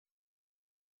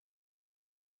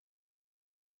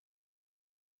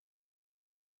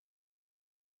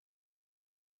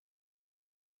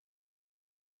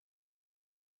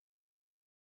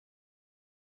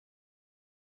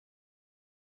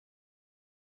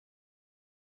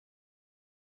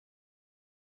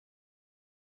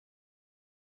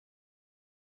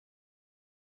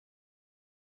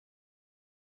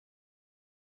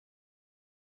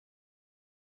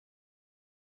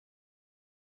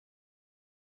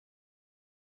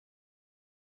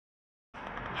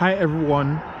Hi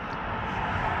everyone,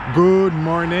 good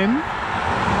morning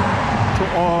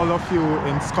to all of you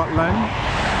in Scotland,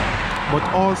 but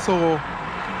also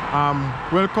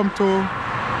welcome to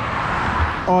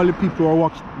all the people who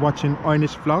are watching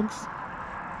Oy'Nissh vlogs.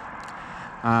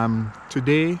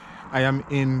 Today I am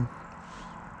in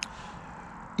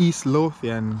East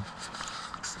Lothian,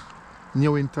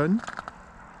 near Winton,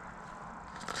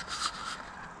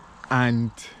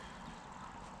 and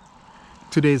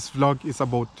today's vlog is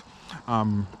about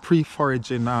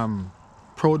pre-foraging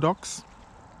products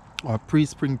or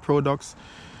pre-spring products,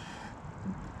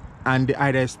 and the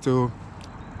idea is to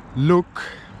look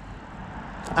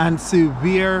and see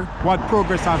what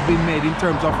progress has been made in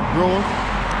terms of growth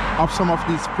of some of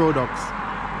these products,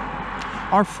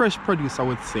 or fresh produce, I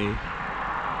would say.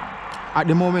 At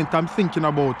the moment I'm thinking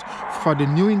about, for the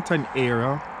New Winton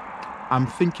area, I'm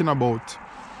thinking about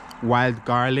wild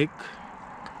garlic,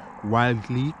 wild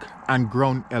leek and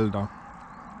ground elder.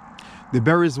 The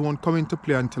berries won't come into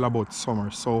play until about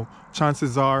summer, so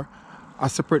chances are a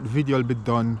separate video will be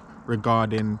done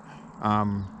regarding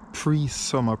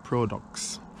pre-summer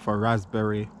products for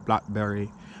raspberry,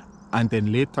 blackberry, and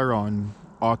then later on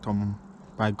autumn,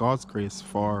 by God's grace,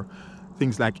 for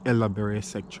things like elderberry,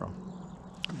 etc.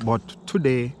 But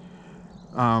today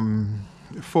the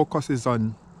focus is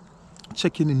on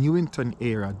checking the New Winton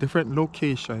area, different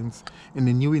locations in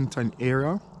the New Winton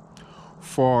area,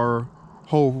 for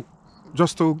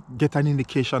just to get an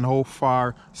indication how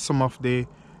far some of the,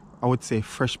 I would say,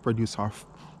 fresh produce or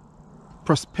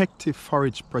prospective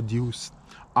forage produce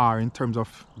are in terms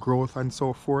of growth and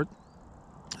so forth.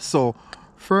 So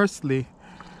firstly,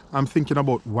 I'm thinking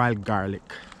about wild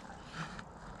garlic.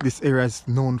 This area is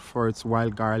known for its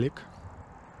wild garlic,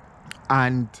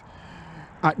 and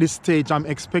at this stage I'm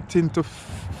expecting to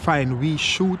find wee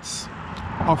shoots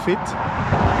of it.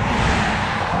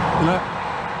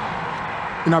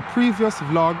 In a previous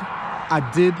vlog I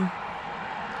did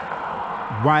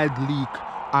wild leek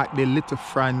at the Little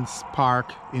France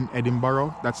Park in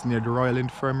Edinburgh, that's near the Royal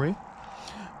Infirmary,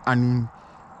 and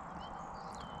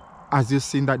as you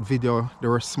see in that video,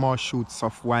 there were small shoots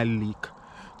of wild leek.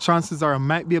 Chances are I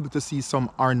might be able to see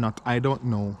some or not, I don't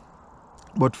know,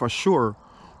 but for sure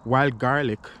wild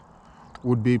garlic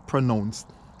would be pronounced.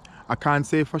 I can't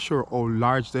say for sure how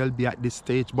large they'll be at this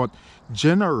stage, but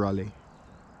generally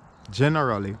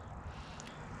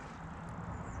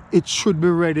it should be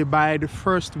ready by the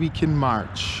first week in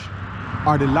March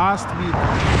or the last week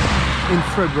in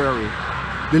February.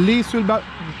 The leaves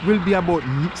will be about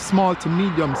small to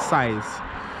medium size.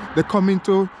 They come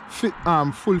into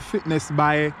full fitness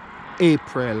by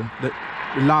April, the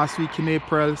last week in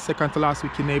April, second to last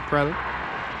week in April,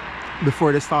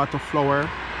 before they start to flower.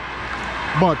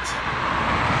 But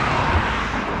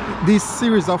this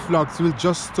series of vlogs will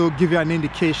just to give you an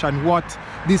indication what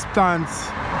these plants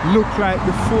look like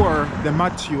before they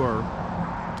mature.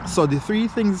 So the three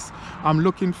things I'm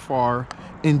looking for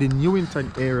in the New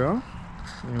Winton area,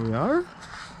 here we are,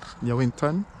 New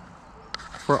Winton,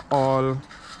 for all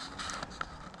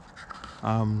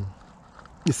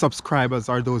the subscribers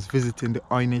or those visiting the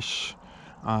Oy'Nissh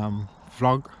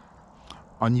vlog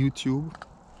on YouTube.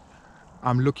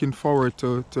 I'm looking forward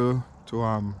to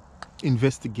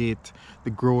investigate the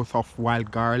growth of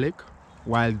wild garlic,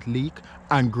 wild leek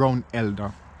and ground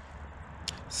elder.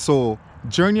 So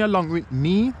journey along with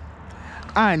me,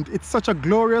 and it's such a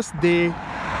glorious day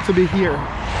to be here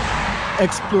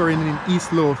exploring in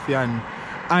East Lothian.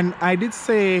 And I did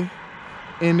say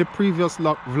in the previous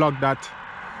vlog that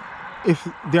if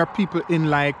there are people in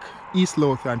like East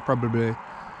Lothian, probably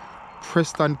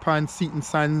Preston Pan, Seaton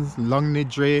Sands, Long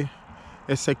Nidre,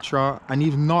 etc., and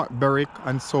even North Berwick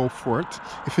and so forth,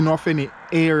 if you know of any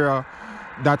area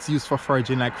that's used for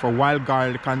foraging, like for wild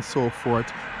garlic and so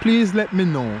forth, please let me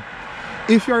know.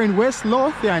 If you're in West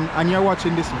Lothian and you're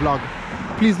watching this vlog,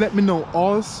 please let me know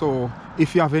also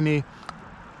if you have any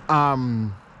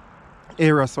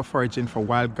areas of foraging for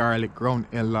wild garlic, ground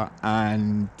elder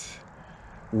and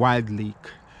wild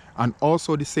leek, and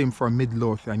also the same for Mid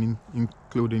Lothian,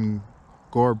 including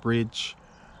Gorebridge,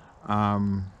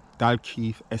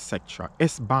 Dalkeith, etc.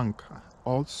 S-Bank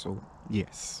also,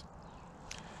 yes.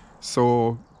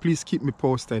 So please keep me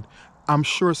posted. I'm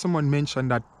sure someone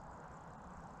mentioned that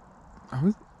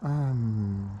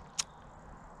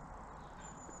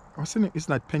it's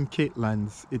not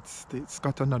Pencatelands, it's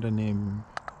got another name,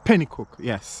 Pennycook,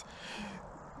 yes.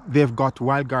 They've got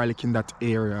wild garlic in that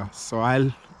area, so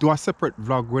I'll do a separate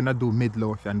vlog when I do Mid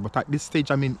Lothian, but at this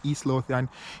stage I'm in East Lothian.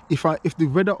 If the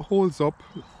weather holds up,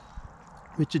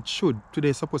 which it should, today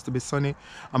is supposed to be sunny,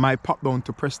 I might pop down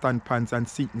to Preston Pans and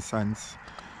Seaton Sands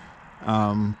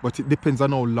but it depends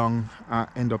on how long I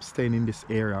end up staying in this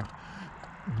area.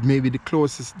 Maybe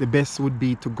the best would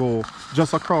be to go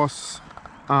just across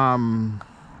the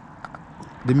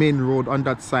main road on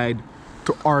that side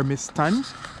to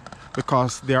Oy'Nissh,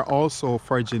 because there are also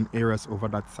foraging areas over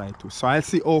that side too. So I'll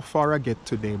see how far I get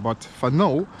today, but for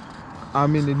now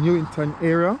I'm in the Winton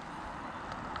area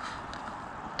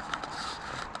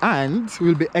and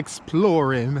we'll be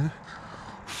exploring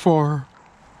for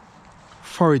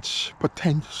forage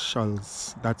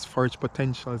potentials. That's forage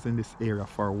potentials in this area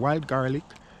for wild garlic,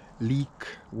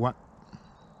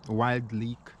 wild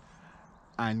leek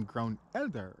and ground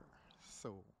elder.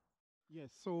 So yes,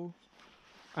 so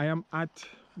I am at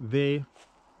the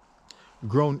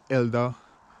ground elder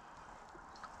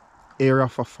area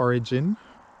for foraging.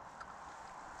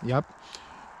 Yep.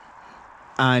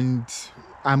 And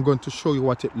I'm going to show you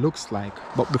what it looks like.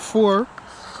 But before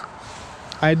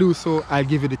I do so, I'll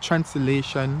give you the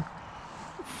translation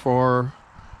for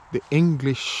the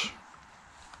English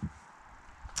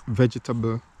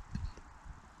vegetable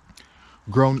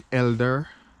ground elder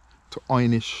to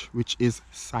Oy'Nissh, which is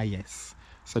ccís.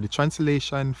 So the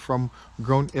translation from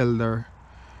ground elder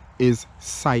is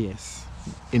ccís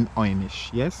in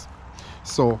Oy'Nissh, yes?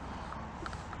 So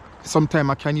sometimes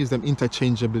I can use them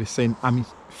interchangeably, saying I'm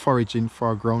foraging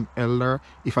for ground elder.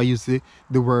 If I use the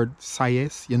word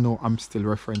ccís, you know I'm still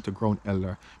referring to ground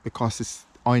elder, because it's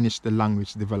Oy'Nissh, the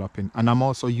language developing. And I'm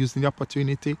also using the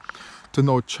opportunity to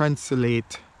now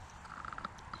translate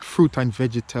fruit and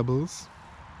vegetables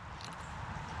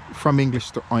from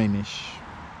English to Oy'Nissh.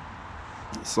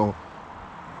 So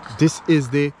this is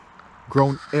the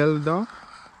ground elder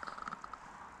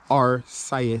or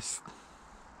ccís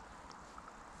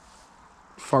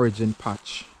foraging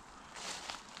patch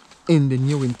in the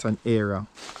Winton area.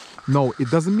 Now it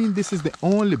doesn't mean this is the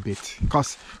only bit,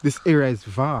 because this area is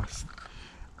vast,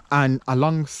 and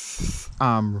along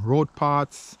road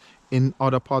paths, in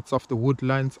other parts of the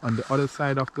woodlands, on the other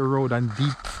side of the road and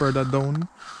deep further down,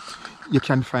 you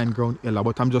can find ground elder.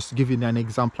 But I'm just giving you an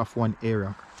example of one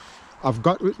area. I've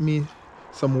got with me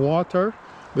some water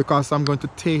because I'm going to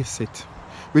taste it.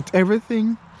 With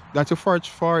everything that you forage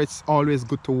for, it's always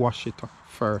good to wash it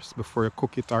first before you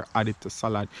cook it or add it to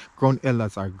salad. Ground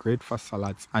elders are great for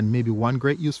salads, and maybe one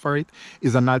great use for it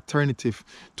is an alternative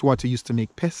to what you used to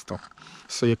make pesto.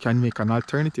 So you can make an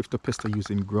alternative to pesto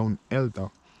using ground elder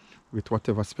with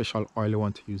whatever special oil you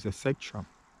want to use, etc.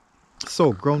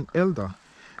 So ground elder,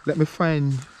 let me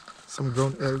find some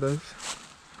ground elder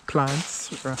plants.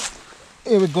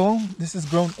 Here we go. This is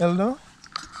ground elder.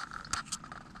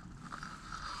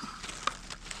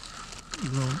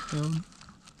 Ground elder.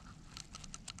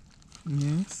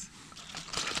 Yes.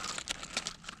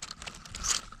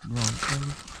 Ground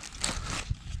elder.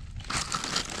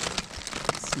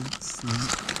 Seed.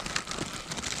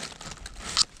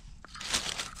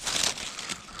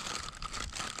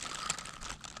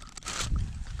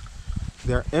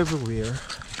 They're everywhere.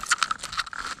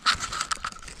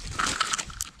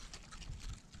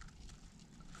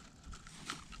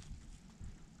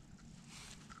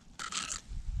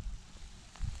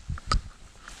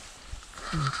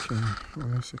 Okay,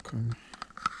 wait a second.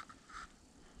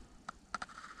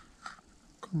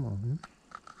 Come on.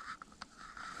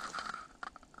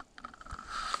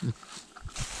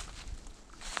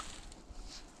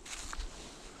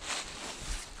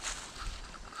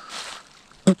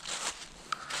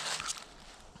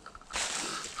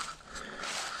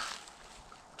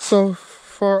 So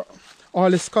for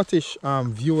all the Scottish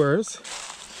viewers,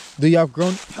 do you have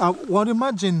ground? I would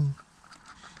imagine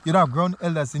you'd have ground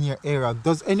elders in your area.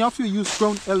 Does any of you use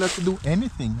ground elder to do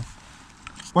anything?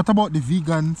 What about the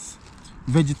vegans,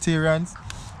 vegetarians?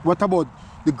 What about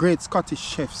the great Scottish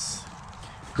chefs?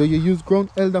 Do you use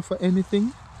ground elder for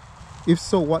anything? If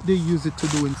so, what do you use it to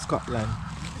do in Scotland?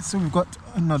 So we've got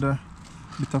another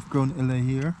bit of ground elder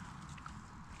here.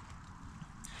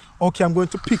 Okay, I'm going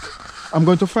to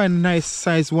find a nice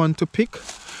size one to pick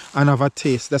and have a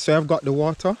taste. That's why I've got the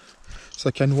water, so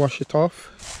I can wash it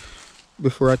off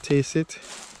before I taste it.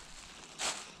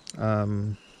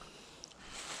 They're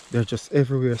just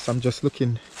everywhere, so I'm just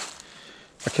looking.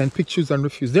 I can pick, choose and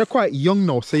refuse. They're quite young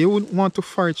now, so you wouldn't want to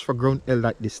forage for ground elder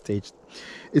at this stage.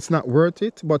 It's not worth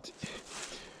it, but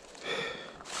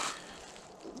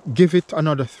give it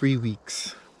another 3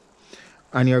 weeks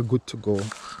and you're good to go.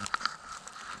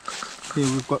 Here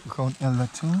we've got ground elder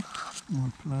too.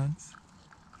 More plants.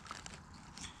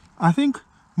 I think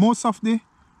most of the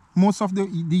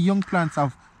young plants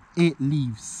have 8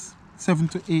 leaves, 7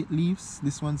 to 8 leaves.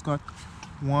 This one's got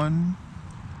 1,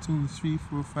 2, 3,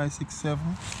 4, 5, 6,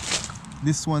 7.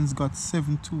 This one's got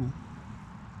 7 too.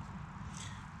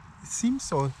 seems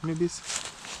so. Maybe it's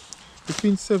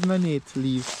between 7 and 8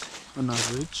 leaves on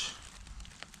average.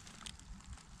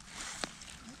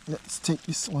 Let's take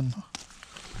this one.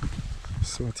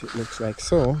 See what it looks like.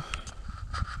 So,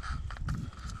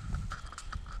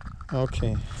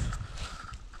 okay.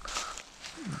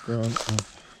 Grown up.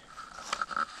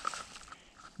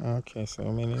 Okay, so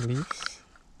many leaves.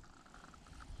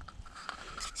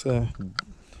 So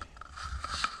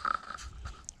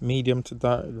medium to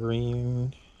dark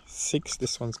green, 6.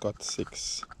 This one's got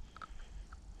 6.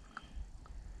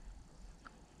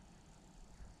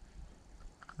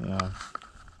 Yeah.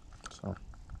 So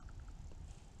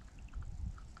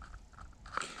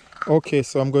okay,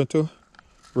 so I'm going to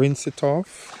rinse it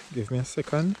off. Give me a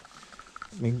second.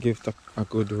 Let me give it a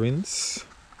good rinse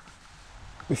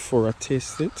before I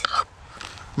taste it.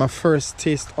 My first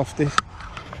taste of the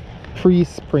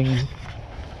pre-spring.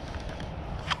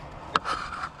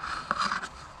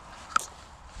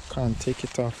 Can't take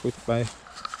it off with by.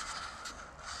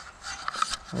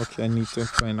 Okay, I need to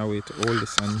find a way to hold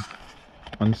this and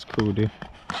unscrew it.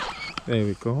 There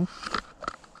we go.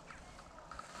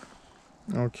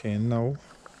 Okay, now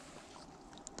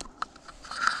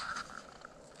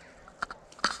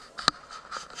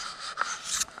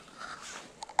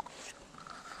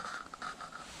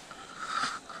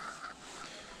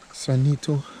so I need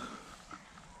to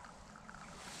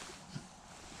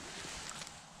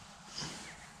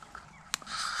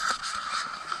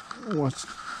wash.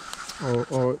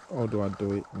 How do I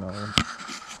do it now?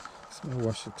 So I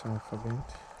wash it off a bit.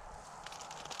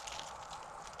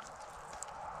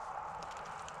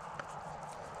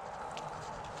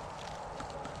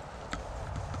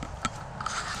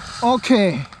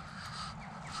 Okay.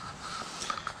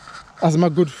 As my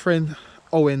good friend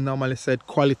Owen normally said,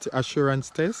 quality assurance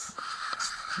test.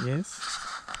 Yes.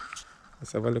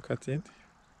 Let's have a look at it.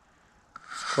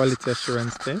 Quality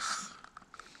assurance test.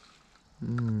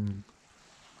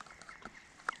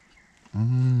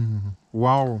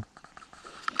 Wow.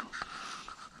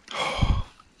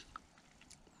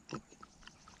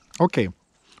 Okay.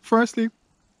 Firstly,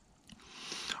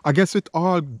 I guess with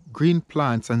all green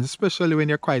plants, and especially when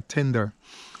you're quite tender,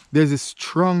 there's a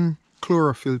strong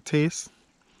chlorophyll taste.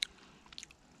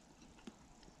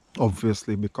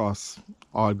 Obviously, because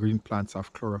all green plants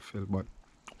have chlorophyll,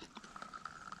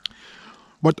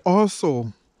 but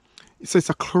also, so it's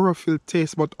a chlorophyll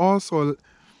taste, but also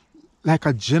like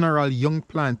a general young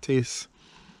plant taste,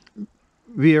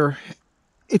 where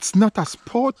it's not as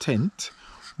potent,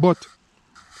 but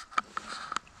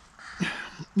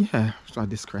yeah, so I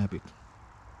describe it.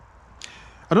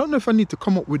 I don't know if I need to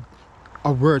come up with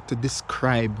a word to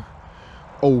describe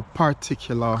how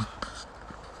particular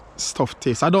stuff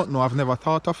tastes. I don't know, I've never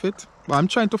thought of it, but I'm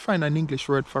trying to find an English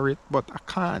word for it, but I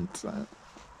can't.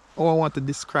 Oh, I want to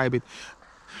describe it.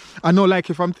 I know, like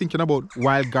if I'm thinking about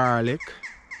wild garlic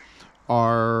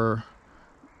or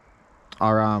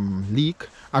leek,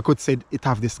 I could say it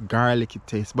have this garlicky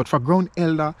taste, but for ground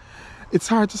elder, it's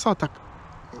hard to sort of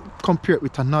compare it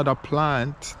with another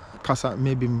plant, because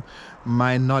maybe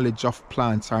my knowledge of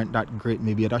plants aren't that great.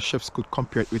 Maybe other chefs could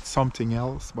compare it with something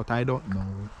else, but I don't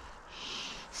know.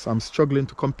 So I'm struggling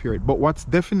to compare it. But what's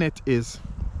definite is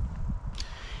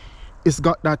it's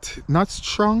got that not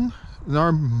strong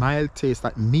nor mild taste,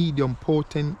 that medium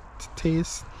potent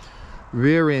taste,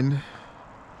 wherein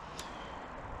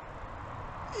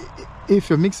if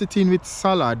you mix it in with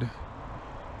salad,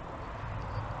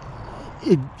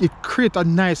 it creates a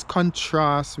nice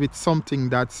contrast with something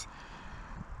that's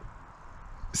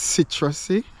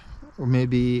citrusy, or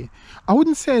maybe I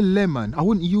wouldn't say lemon. I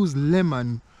wouldn't use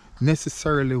lemon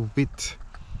necessarily with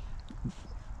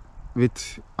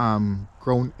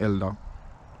ground elder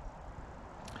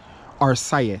or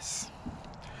ccís.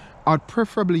 I'd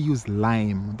preferably use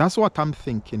lime. That's what I'm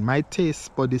thinking. My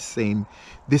taste bud is saying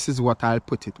this is what I'll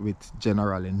put it with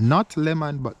generally. Not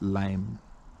lemon, but lime.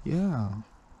 Yeah.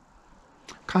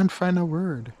 Can't find a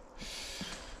word.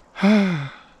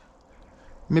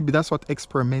 Maybe that's what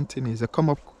experimenting is. You come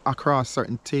up across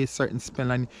certain taste, certain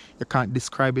smell, and you can't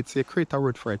describe it, so you create a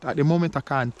word for it. At the moment, I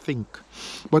can't think.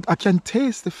 But I can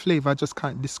taste the flavor, I just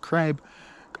can't describe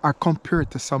or compare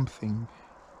it to something.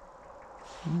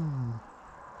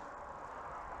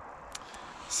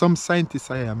 Some scientists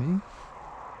I am, eh?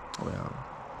 Well.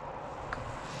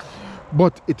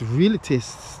 But it really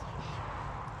tastes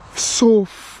so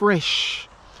fresh.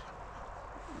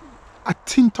 A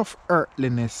tint of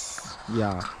earthliness.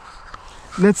 Yeah.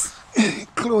 Let's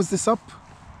close this up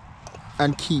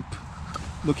and keep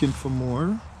looking for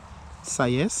more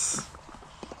ccís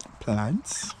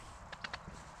plants.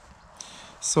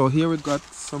 So here we got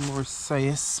some more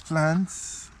ccís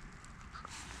plants.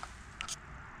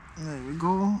 There we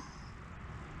go.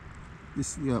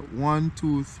 This got 1,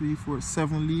 2, 3, 4,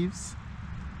 7 leaves.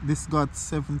 This got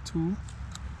 7 too.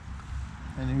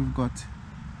 And then we've got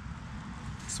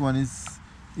this one is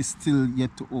still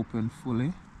yet to open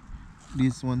fully.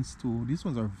 These ones too. These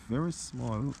ones are very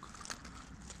small. Look.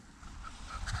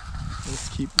 Let's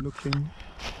keep looking.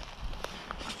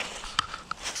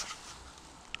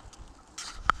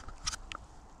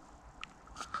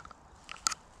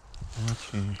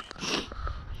 Okay.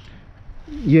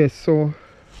 Yes, so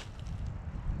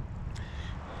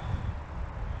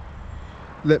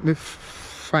let me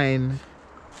find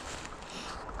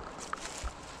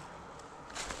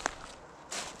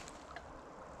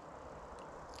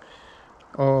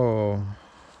oh,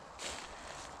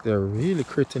 they're really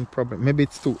creating problem. Maybe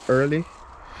it's too early.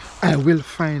 I will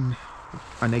find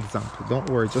an example. Don't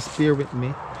worry, just bear with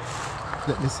me.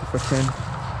 Let me see if I can.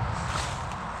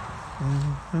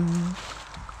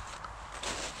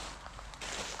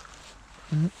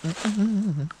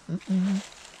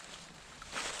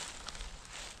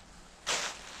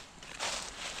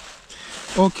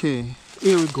 Okay,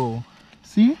 here we go.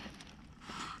 See?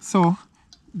 So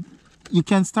you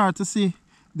can start to see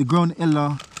the ground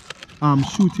ella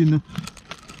shooting,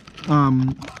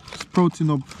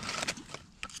 sprouting up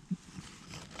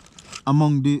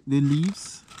among the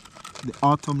leaves, the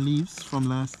autumn leaves from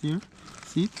last year.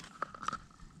 See?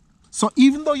 So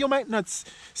even though you might not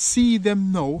see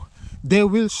them now, they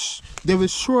will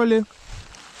surely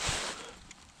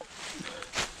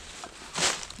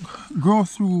grow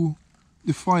through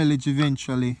the foliage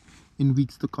eventually in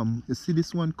weeks to come. You see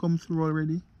this one come through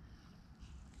already?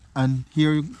 And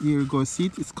here you go, see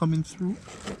it? It's coming through.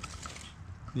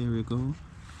 There we go.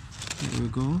 There we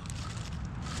go.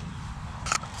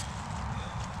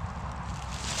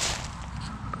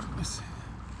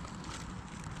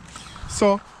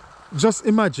 So just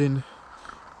imagine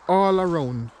all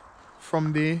around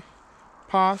from the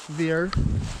path there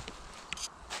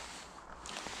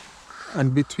and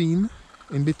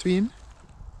in between,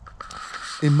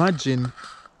 imagine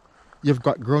you've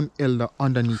got ground elder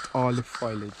underneath all the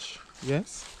foliage.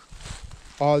 Yes?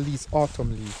 All these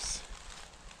autumn leaves.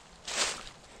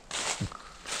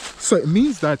 So it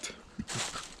means that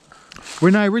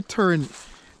when I return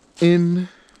in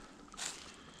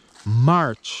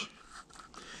March,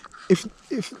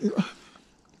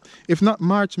 if not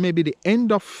March, maybe the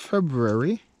end of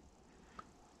February.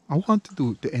 I want to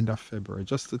do the end of February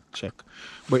just to check.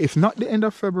 But if not the end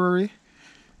of February,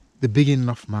 the beginning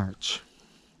of March,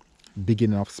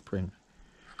 beginning of spring.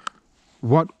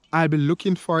 What I'll be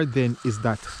looking for then is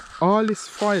that all this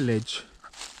foliage,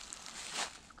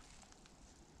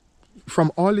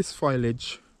 from all this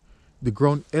foliage, the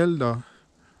ground elder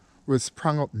will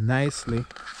sprang up nicely,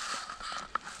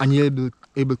 and you'll be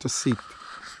able to see it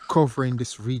covering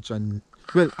this region.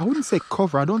 Well, I wouldn't say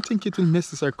cover. I don't think it will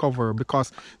necessarily cover,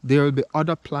 because there will be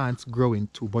other plants growing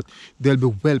too, but they'll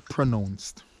be well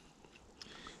pronounced,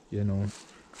 you know.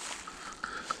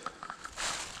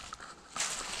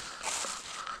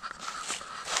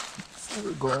 There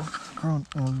we go, ground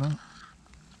elder.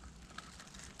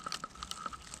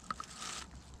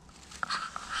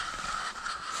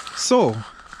 So,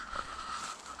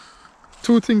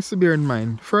 two things to bear in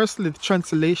mind. Firstly, the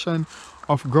translation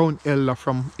of ground elder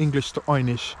from English to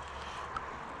Oy'Nissh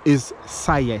is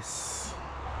ccís,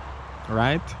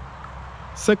 right?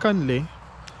 Secondly,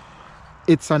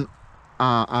 it's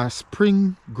a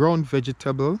spring ground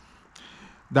vegetable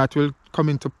that will come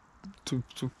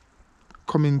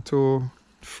into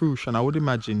fruition, I would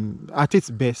imagine, at its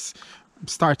best,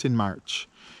 starting March.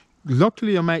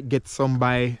 Luckily, you might get some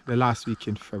by the last week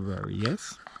in February,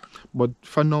 yes? But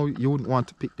for now, you wouldn't want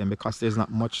to pick them because there's not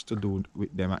much to do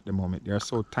with them at the moment. They are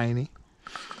so tiny.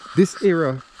 This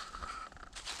area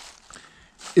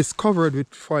is covered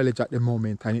with foliage at the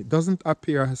moment, and it doesn't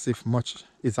appear as if much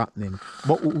is happening.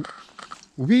 But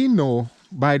we know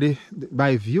by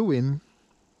viewing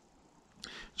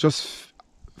just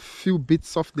few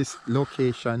bits of this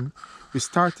location, we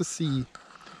start to see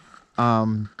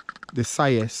the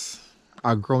ccís,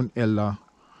 our ground elder,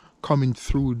 coming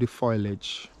through the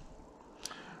foliage,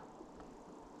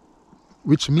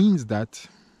 which means that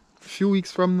a few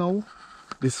weeks from now,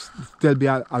 they'll be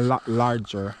a lot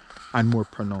larger and more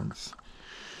pronounced.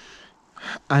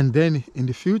 And then in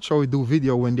the future, we do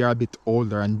video when they're a bit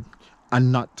older and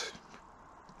not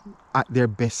at their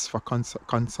best for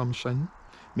consumption.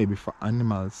 Maybe for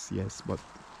animals, yes, but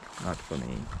not for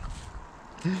me.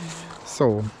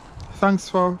 So thanks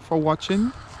for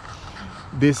watching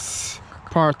this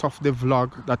part of the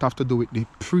vlog that have to do with the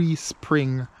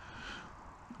pre-spring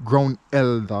ground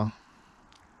elder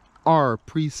or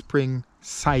pre-spring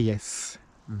ccís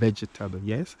vegetable.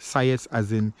 Yes, ccís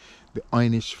as in the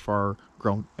Oy'Nissh for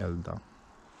ground elder.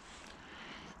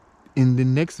 In the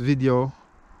next video,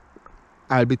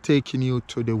 I'll be taking you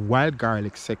to the wild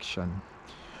garlic section.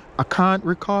 I can't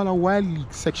recall a wild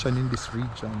leek section in this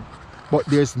region, but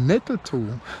there's nettle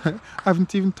too. I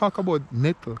haven't even talked about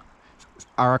nettle,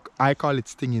 or I call it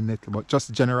stinging nettle, but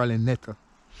just generally nettle.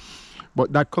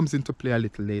 But that comes into play a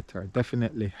little later.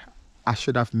 Definitely, I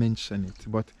should have mentioned it,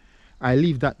 but I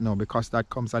leave that now because that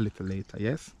comes a little later,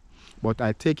 yes? But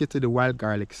I'll take you to the wild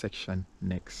garlic section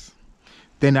next.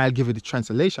 Then I'll give you the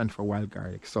translation for wild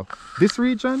garlic. So this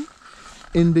region,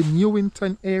 in the New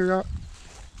Winton area,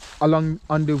 along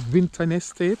on the Winton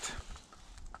estate,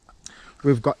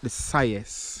 we've got the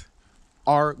ccís,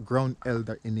 or ground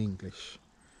elder in English.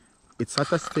 It's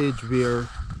at a stage where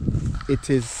it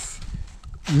is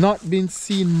not been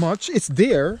seen much. It's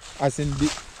there, as in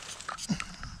the,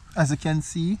 as you can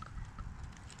see,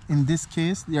 in this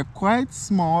case, they're quite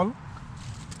small,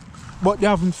 but they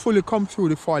haven't fully come through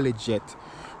the foliage yet.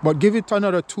 But give it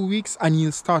another 2 weeks and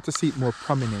you'll start to see it more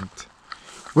prominent.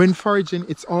 When foraging,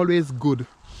 it's always good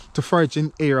to forage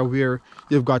in area where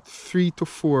you've got 3 to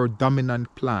 4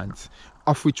 dominant plants,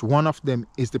 of which one of them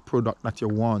is the product that you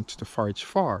want to forage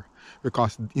for.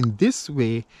 Because in this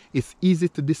way, it's easy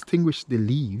to distinguish the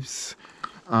leaves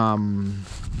from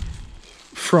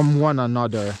one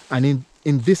another. And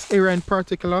in this area in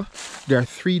particular, there are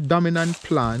 3 dominant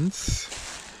plants.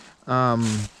 Let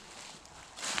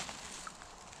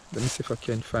me see if I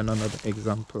can find another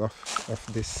example of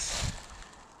this.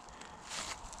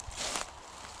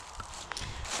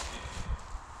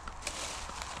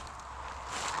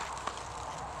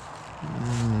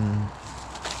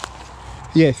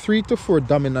 Yeah, 3 to 4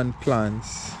 dominant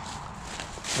plants.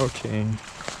 Okay.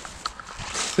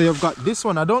 So you've got this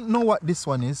one. I don't know what this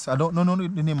one is. I don't know the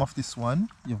name of this one.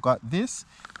 You've got this.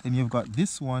 Then you've got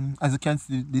this one. As you can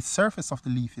see, the surface of the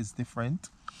leaf is different.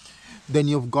 Then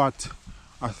you've got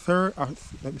a third.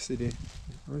 Let me see.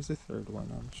 Where's the third one?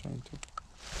 I'm trying to.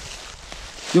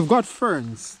 You've got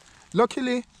ferns.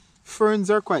 Luckily, ferns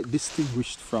are quite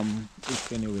distinguished from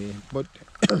it anyway. But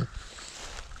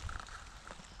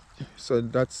so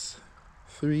that's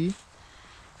 3,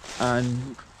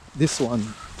 and this one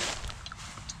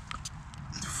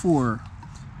 4.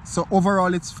 So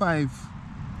overall it's 5.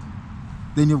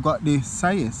 Then you've got the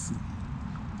ccís,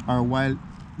 or wild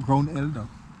ground elder.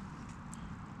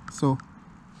 So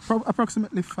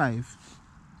approximately 5,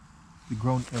 the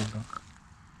ground elder.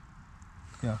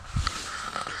 Yeah.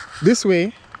 This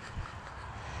way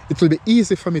it will be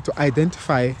easy for me to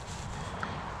identify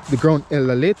the ground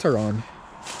elder later on,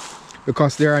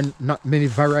 because there are not many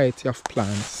variety of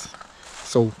plants.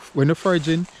 So when you're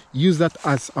foraging, use that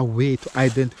as a way to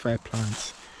identify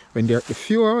plants. When there are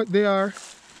fewer they are,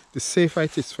 the safer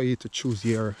it is for you to choose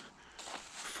your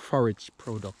forage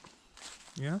product.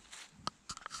 Yeah?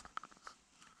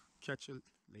 Catch you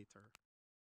later.